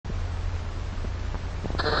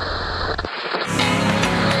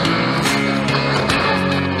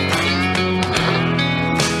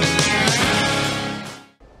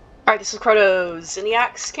Alright, this is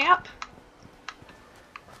Krotoszyniak's camp.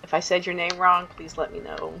 If I said your name wrong, please let me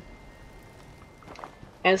know.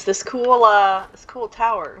 And it's this cool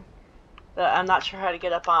tower that I'm not sure how to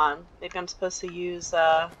get up on. Maybe I'm supposed to use,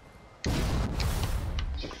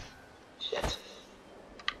 shit.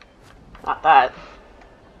 Not that.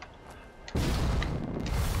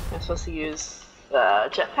 I'm supposed to use the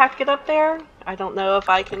jetpack to get up there. I don't know if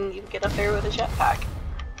I can even get up there with a jetpack.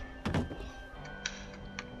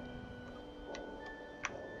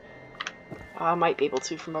 I might be able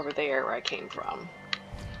to from over there where I came from.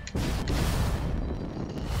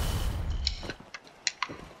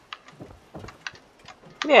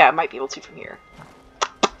 Yeah, I might be able to from here.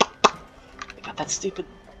 I got that stupid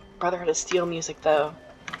Brotherhood of Steel music though.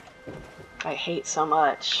 I hate so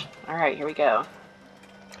much. Alright, here we go.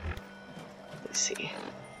 Let's see.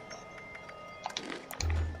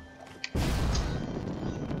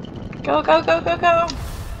 Go, go, go, go, go!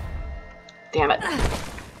 Damn it.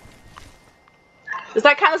 Does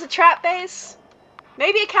that count as a trap base?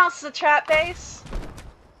 Maybe it counts as a trap base.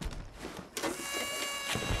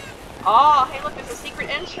 Oh, hey look, there's a secret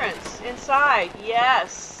entrance inside.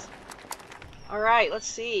 Yes. Alright, let's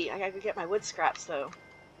see. I gotta get my wood scraps though.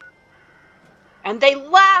 And they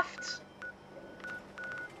left!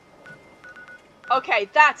 Okay,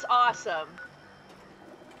 that's awesome.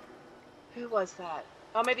 Who was that?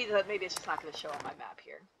 Oh, maybe it's just not going to show on my map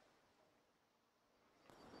here.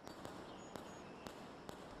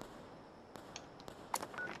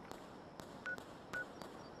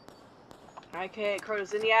 Okay,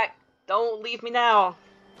 Krotoszyniak, don't leave me now.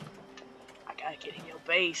 I gotta get in your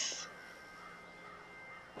base.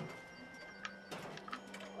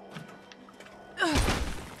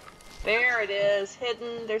 There it is,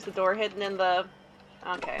 hidden. There's the door hidden in the...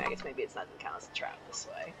 Okay, I guess maybe it's not going to count as a trap this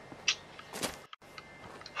way.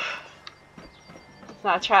 It's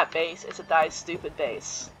not a trap base, it's a die stupid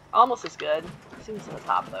base. Almost as good. Seems to the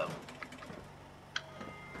top though.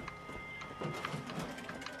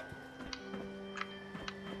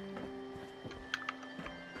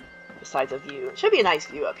 Besides a view. It should be a nice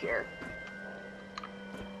view up here.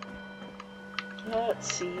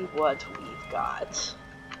 Let's see what we've got.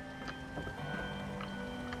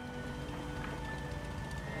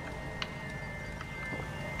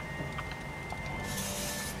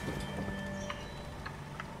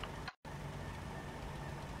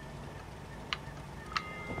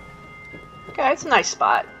 Okay, it's a nice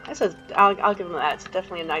spot. I'll give them that. It's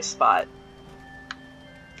definitely a nice spot.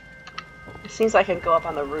 It seems like I can go up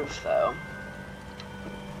on the roof, though.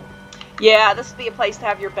 Yeah, this would be a place to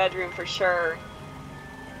have your bedroom for sure.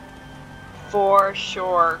 For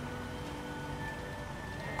sure.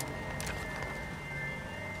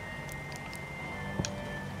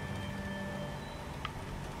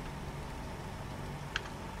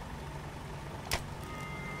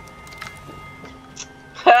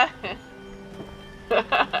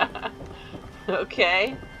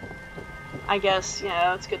 Okay. I guess, you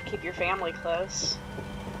know, it's good to keep your family close.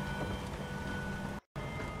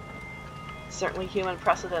 Certainly human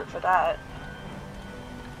precedent for that.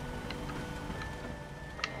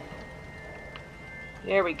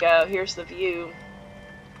 There we go. Here's the view.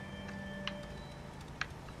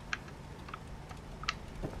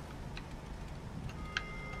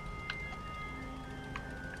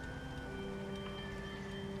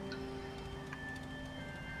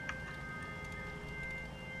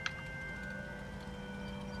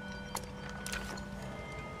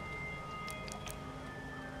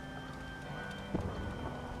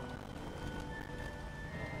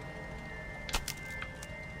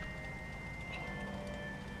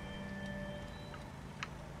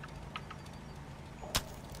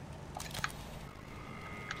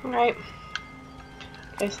 Alright.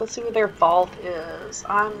 Okay, so let's see where their vault is.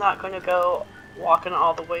 I'm not going to go walking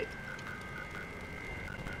all the way...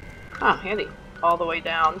 Ah, handy. All the way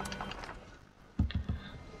down.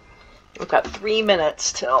 We've got 3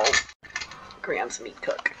 minutes till Graham's meat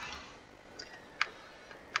cook.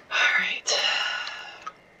 Alright.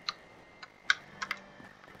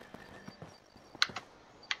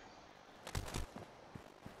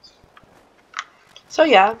 So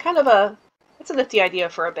yeah, kind of a... It's a nifty idea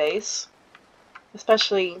for a base.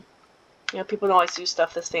 Especially, you know, people don't always do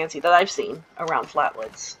stuff this fancy that I've seen around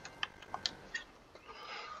Flatwoods.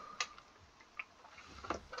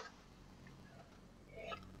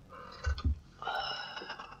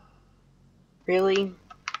 Really?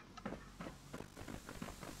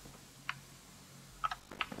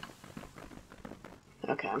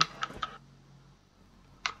 Okay.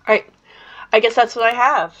 Alright. I guess that's what I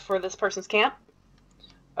have for this person's camp.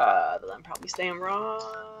 That I'm probably saying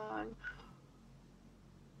wrong.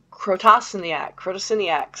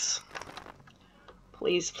 Krotoszyniaks.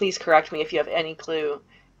 Please correct me if you have any clue.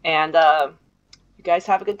 And you guys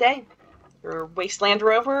have a good day. Your Wasteland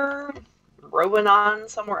Rover, roving on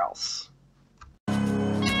somewhere else.